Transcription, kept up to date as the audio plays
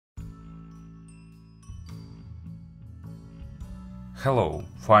Hello,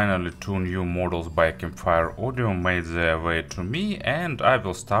 finally two new models by Campfire Audio made their way to me, and I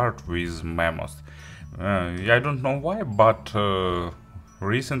will start with Mammoth. I don't know why, but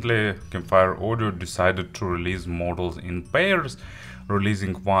recently Campfire Audio decided to release models in pairs,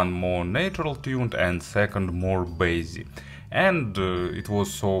 releasing one more natural tuned and second more bassy. And it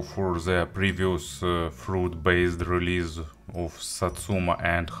was so for their previous fruit-based release of Satsuma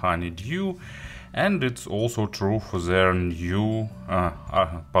and Honeydew, and it's also true for their new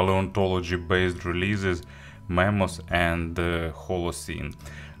paleontology-based releases Mammoth and Holocene.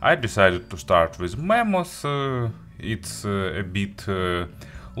 I decided to start with Mammoth. It's a bit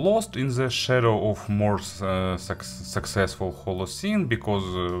lost in the shadow of more successful Holocene, because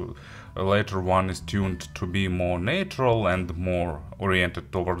a later one is tuned to be more natural and more oriented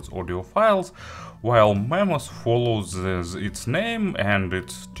towards audiophiles, while Mammoth follows its name and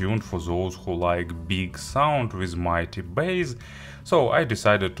it's tuned for those who like big sound with mighty bass, so I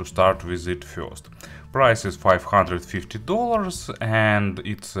decided to start with it first. Price is $550 and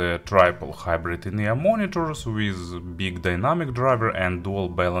it's a triple hybrid in-ear monitors with big dynamic driver and dual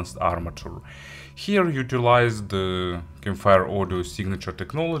balanced armature. Here utilized the Campfire Audio signature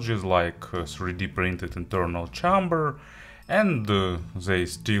technologies like 3D printed internal chamber, and they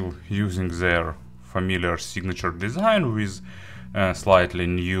still using their familiar signature design with slightly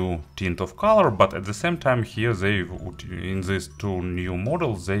new tint of color, but at the same time here in these two new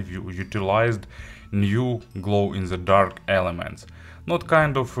models they've utilized new glow in the dark elements. Not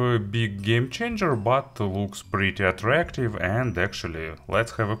kind of a big game changer, but looks pretty attractive, and actually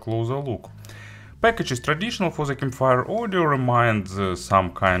let's have a closer look. Package is traditional for the Campfire Audio, reminds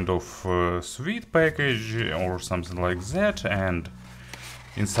some kind of sweet package or something like that, and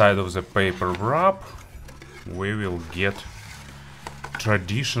inside of the paper wrap we will get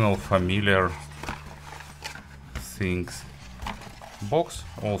traditional familiar things. Box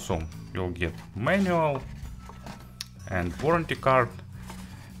also you'll get manual and warranty card,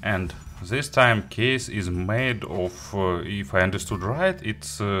 and this time case is made of, if I understood right,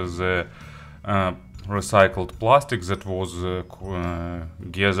 it's the recycled plastic that was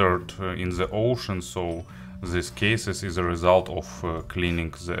gathered in the ocean, so this cases is a result of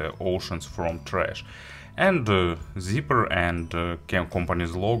cleaning the oceans from trash. And zipper and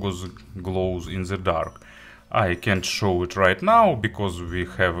company's logos glows in the dark. I can't show it right now because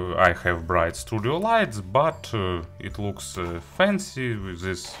I have bright studio lights, but it looks fancy with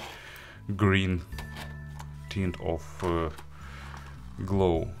this green tint of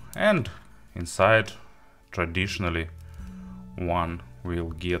glow. And inside, traditionally, one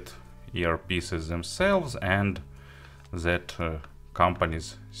will get earpieces themselves and that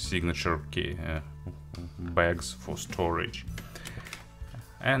company's signature bags for storage.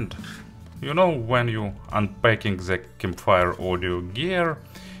 And you know, when you unpacking the Campfire Audio gear,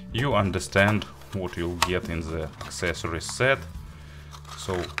 you understand what you'll get in the accessory set,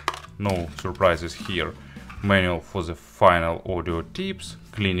 so no surprises here. Manual for the final audio tips,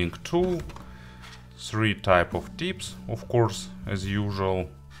 cleaning tool, 3 type of tips, of course, as usual,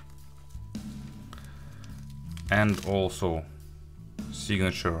 and also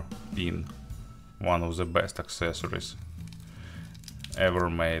signature pin, one of the best accessories ever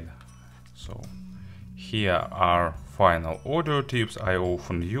made. So here are final audio tips. I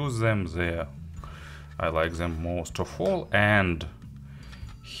often use them, I like them most of all, and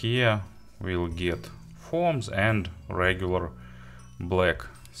here we'll get foams and regular black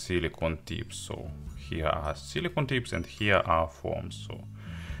silicone tips. So here are silicone tips and here are foams. So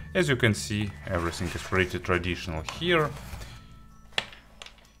as you can see, everything is pretty traditional here.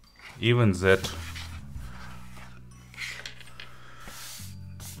 Even that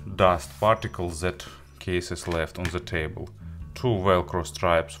dust particles that cases left on the table. 2 velcro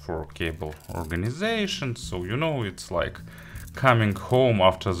stripes for cable organization, so you know, it's like coming home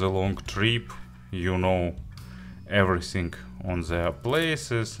after the long trip. You know everything on their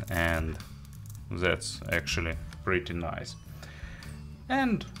places, and that's actually pretty nice.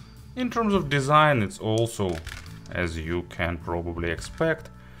 And in terms of design, it's also, as you can probably expect,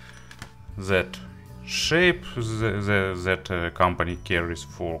 that shape that company carries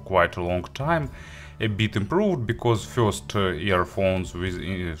for quite a long time, a bit improved, because first earphones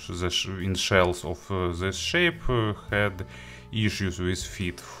in shells of this shape had issues with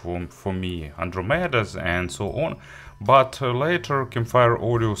fit for me, Andromedas and so on, but later Campfire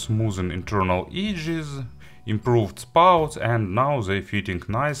Audio smoothened internal edges, improved spouts, and now they fitting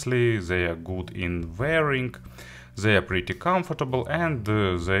nicely, they are good in wearing, they are pretty comfortable, and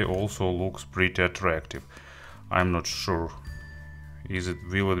they also looks pretty attractive. I'm not sure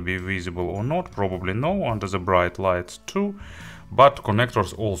Will it be visible or not? Probably no, under the bright lights too, but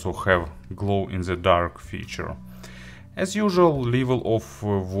connectors also have glow in the dark feature. As usual, level of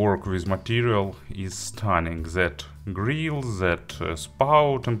work with material is stunning. That grill, that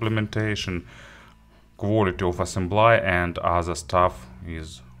spout implementation, quality of assembly and other stuff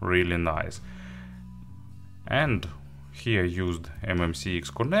is really nice. And here used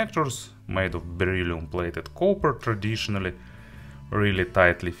MMCX connectors made of beryllium plated copper, traditionally really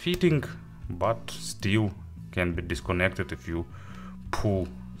tightly fitting, but still can be disconnected if you pull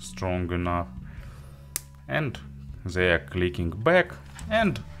strong enough. And they are clicking back,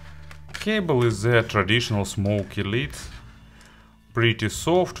 and cable is the traditional smoky lead, pretty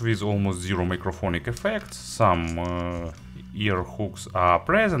soft with almost zero microphonic effects. Some ear hooks are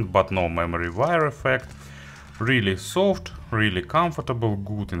present, but no memory wire effect. Really soft, really comfortable,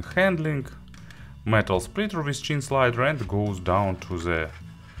 good in handling. Metal splitter with chin slider, and goes down to the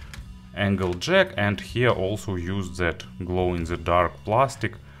angle jack, and here also used that glow in the dark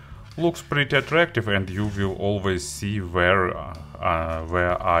plastic. Looks pretty attractive, and you will always see where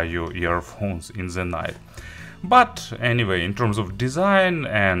are your earphones in the night. But anyway, in terms of design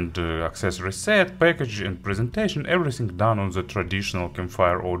and accessory set, package and presentation, everything done on the traditional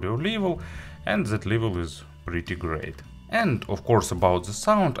Campfire Audio level, and that level is pretty great. And of course about the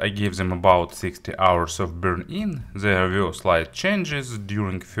sound, I gave them about 60 hours of burn-in. There were slight changes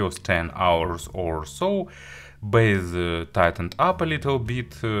during first 10 hours or so. Bass tightened up a little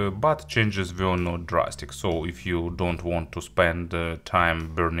bit, but changes were not drastic. So if you don't want to spend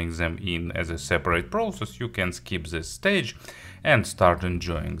time burning them in as a separate process, you can skip this stage and start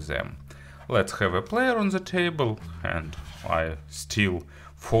enjoying them. Let's have a player on the table, and I still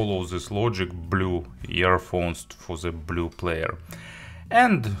follow this logic, blue earphones for the blue player.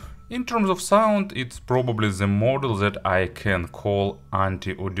 And in terms of sound, it's probably the model that I can call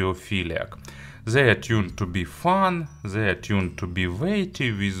anti-audiophiliac. They are tuned to be fun, they are tuned to be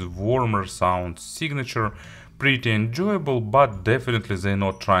weighty with warmer sound signature, pretty enjoyable, but definitely they're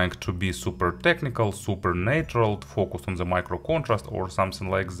not trying to be super technical, super natural, focused on the micro contrast or something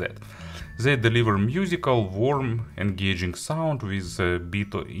like that. They deliver musical, warm, engaging sound with a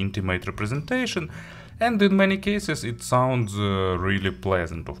bit of intimate representation, and in many cases it sounds really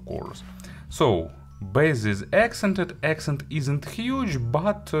pleasant, of course. So, bass is accented, accent isn't huge,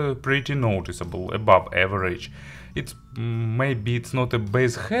 but pretty noticeable, above average. Maybe it's not a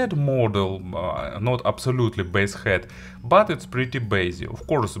bass head model, not absolutely bass head, but it's pretty bassy. Of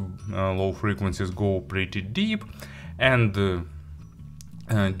course, low frequencies go pretty deep, and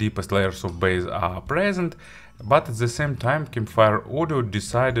deepest layers of bass are present, but at the same time Campfire Audio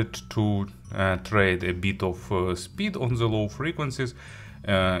decided to trade a bit of speed on the low frequencies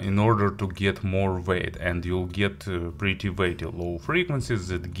in order to get more weight, and you'll get pretty weighty low frequencies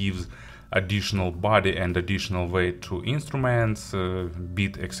that gives additional body and additional weight to instruments,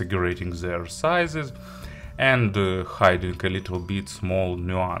 bit exaggerating their sizes and hiding a little bit small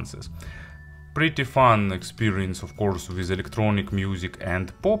nuances. Pretty fun experience, of course, with electronic music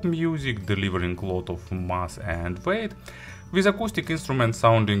and pop music, delivering a lot of mass and weight, with acoustic instruments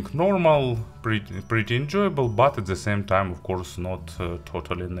sounding normal, pretty enjoyable, but at the same time, of course, not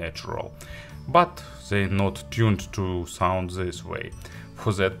totally natural. But they're not tuned to sound this way.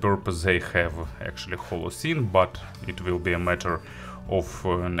 For that purpose they have actually holocene, but it will be a matter of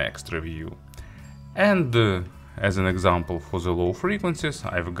next review. And as an example for the low frequencies,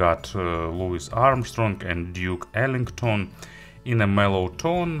 I've got Louis Armstrong and Duke Ellington in a mellow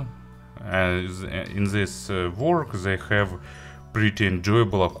tone. In this work they have pretty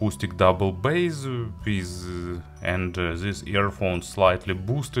enjoyable acoustic double bass with, and this earphone slightly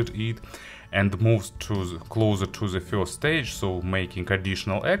boosted it and moves closer to the first stage, so making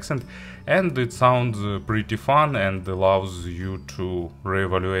additional accent, and it sounds pretty fun and allows you to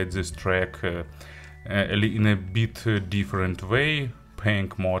reevaluate this track in a bit different way, paying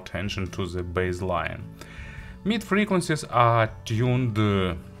more attention to the bass line. Mid frequencies are tuned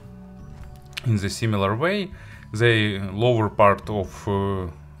in the similar way. The lower part of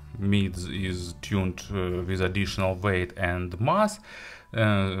mids is tuned with additional weight and mass.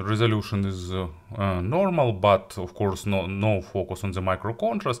 Resolution is normal, but of course no focus on the micro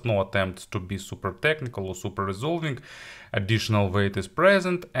contrast, no attempts to be super technical or super resolving. Additional weight is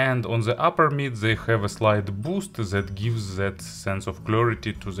present, and on the upper mid they have a slight boost that gives that sense of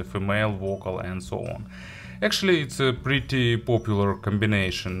clarity to the female vocal and so on. Actually, it's a pretty popular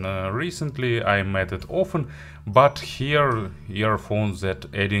combination. Recently I met it often, but here earphones that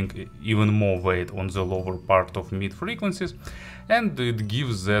adding even more weight on the lower part of mid frequencies, and it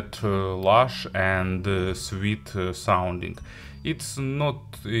gives that lush and sweet sounding. It's not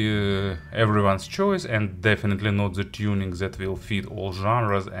everyone's choice, and definitely not the tuning that will fit all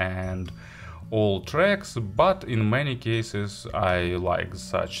genres and all tracks, but in many cases I like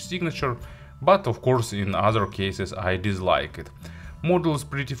such signature, but of course in other cases I dislike it. Model is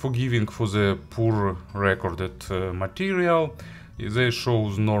pretty forgiving for the poor recorded material. They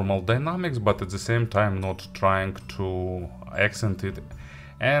shows normal dynamics, but at the same time not trying to accent it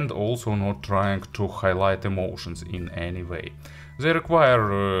and also not trying to highlight emotions in any way. They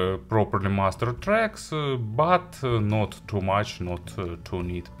require properly mastered tracks, but not too much, not too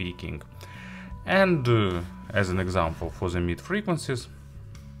nitpicking. And as an example for the mid frequencies,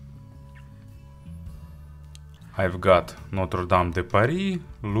 I've got Notre-Dame de Paris,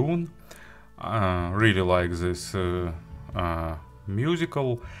 Lune. Really like this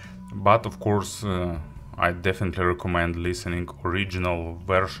musical, but of course I definitely recommend listening original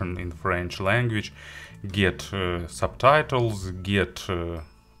version in French language. Get subtitles, get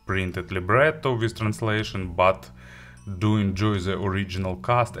printed libretto with translation, but do enjoy the original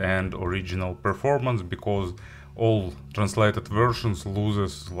cast and original performance, because all translated versions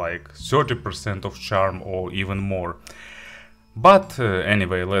loses like 30% of charm or even more. But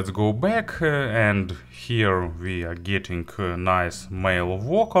anyway, let's go back, and here we are getting a nice male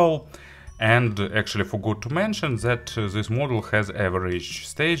vocal. And actually forgot to mention that this model has average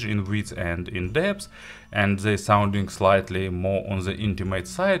stage in width and in depth, and they sounding slightly more on the intimate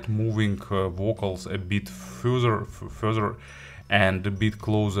side, moving vocals a bit further and a bit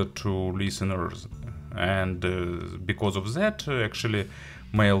closer to listeners. And because of that, actually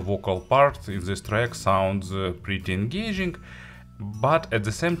male vocal part in this track sounds pretty engaging, but at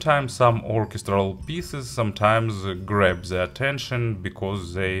the same time some orchestral pieces sometimes grab the attention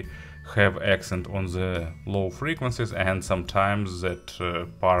because they have accent on the low frequencies, and sometimes that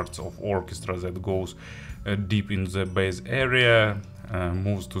parts of orchestra that goes deep in the bass area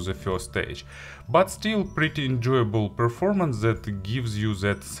moves to the first stage. But still pretty enjoyable performance that gives you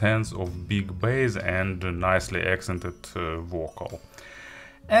that sense of big bass and nicely accented vocal.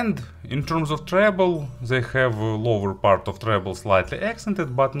 And in terms of treble, they have a lower part of treble slightly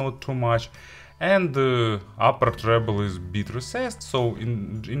accented, but not too much. And the upper treble is bit recessed, so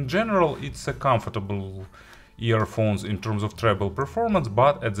in general it's a comfortable earphones in terms of treble performance,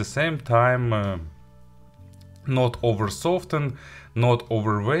 but at the same time not over softened, not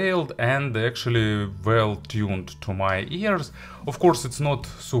overveiled, and actually well tuned to my ears. Of course it's not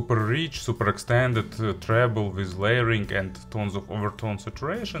super rich, super extended treble with layering and tons of overtone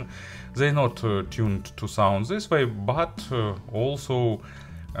saturation. They're not tuned to sound this way, but also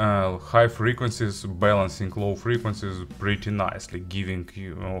high frequencies balancing low frequencies pretty nicely, giving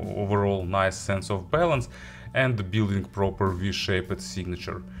you overall nice sense of balance and building proper V-shaped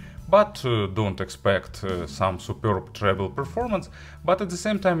signature. But don't expect some superb treble performance, but at the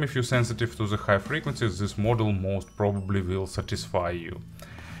same time, if you're sensitive to the high frequencies, this model most probably will satisfy you.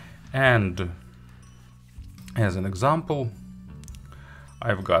 And as an example,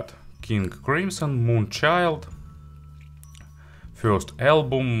 I've got King Crimson, Moonchild. First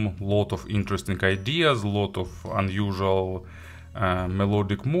album, lot of interesting ideas, lot of unusual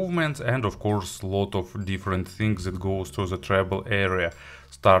melodic movements, and of course lot of different things that goes to the treble area,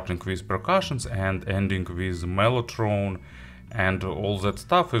 starting with percussions and ending with mellotron, and all that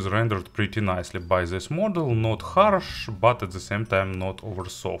stuff is rendered pretty nicely by this model, not harsh, but at the same time not over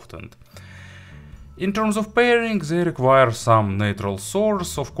softened. In terms of pairing, they require some natural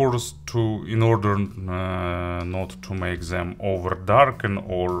source, of course, in order not to make them over darken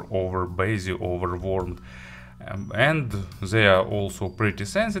or over bassy, over warmed. And they are also pretty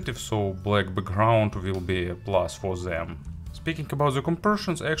sensitive, so black background will be a plus for them. Speaking about the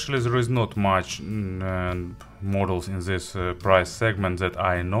compressions, actually there is not much models in this price segment that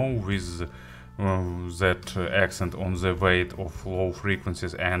I know with that accent on the weight of low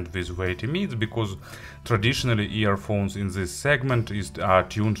frequencies and with weighty mids, because traditionally earphones in this segment are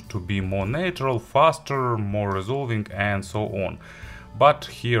tuned to be more natural, faster, more resolving, and so on. But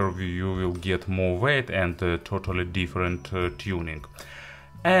here you will get more weight and totally different tuning.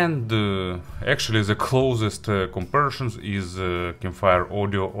 And actually the closest comparisons is Campfire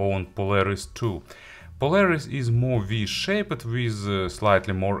Audio own Polaris 2. Polaris is more V-shaped with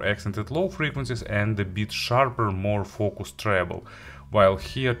slightly more accented low frequencies and a bit sharper, more focused treble, while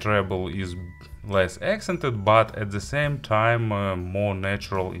here treble is less accented but at the same time more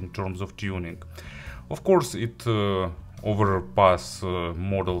natural in terms of tuning. Of course it overpass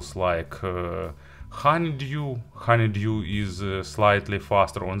models like Honeydew. Honeydew is slightly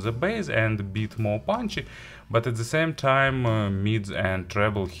faster on the bass and a bit more punchy, but at the same time mids and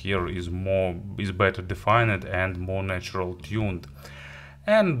treble here is better defined and more natural tuned.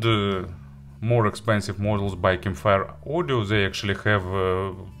 And more expensive models by Campfire Audio, they actually have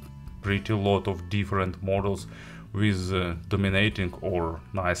a pretty lot of different models with dominating or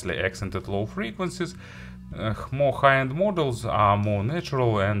nicely accented low frequencies. More high-end models are more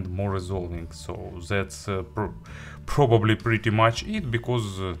natural and more resolving, so that's probably pretty much it,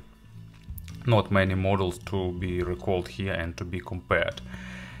 because not many models to be recalled here and to be compared.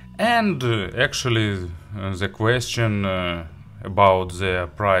 And actually the question about the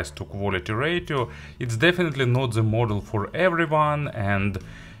price to quality ratio, it's definitely not the model for everyone, and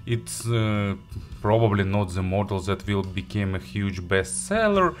it's probably not the model that will become a huge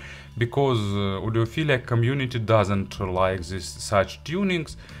bestseller, because audiophilic community doesn't like such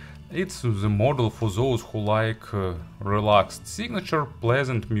tunings. It's the model for those who like relaxed signature,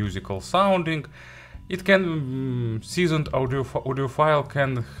 pleasant musical sounding. It can seasoned audiophile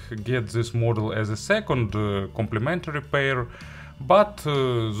can get this model as a second complementary pair, but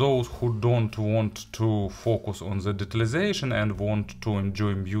those who don't want to focus on the detalization and want to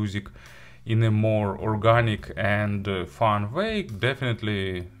enjoy music in a more organic and fun way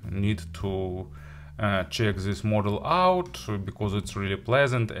definitely need to check this model out, because it's really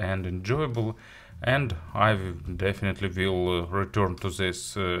pleasant and enjoyable, and I definitely will return to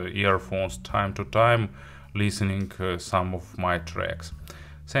this earphones time to time, listening some of my tracks.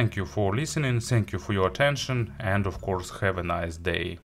 Thank you for listening, thank you for your attention, and of course have a nice day.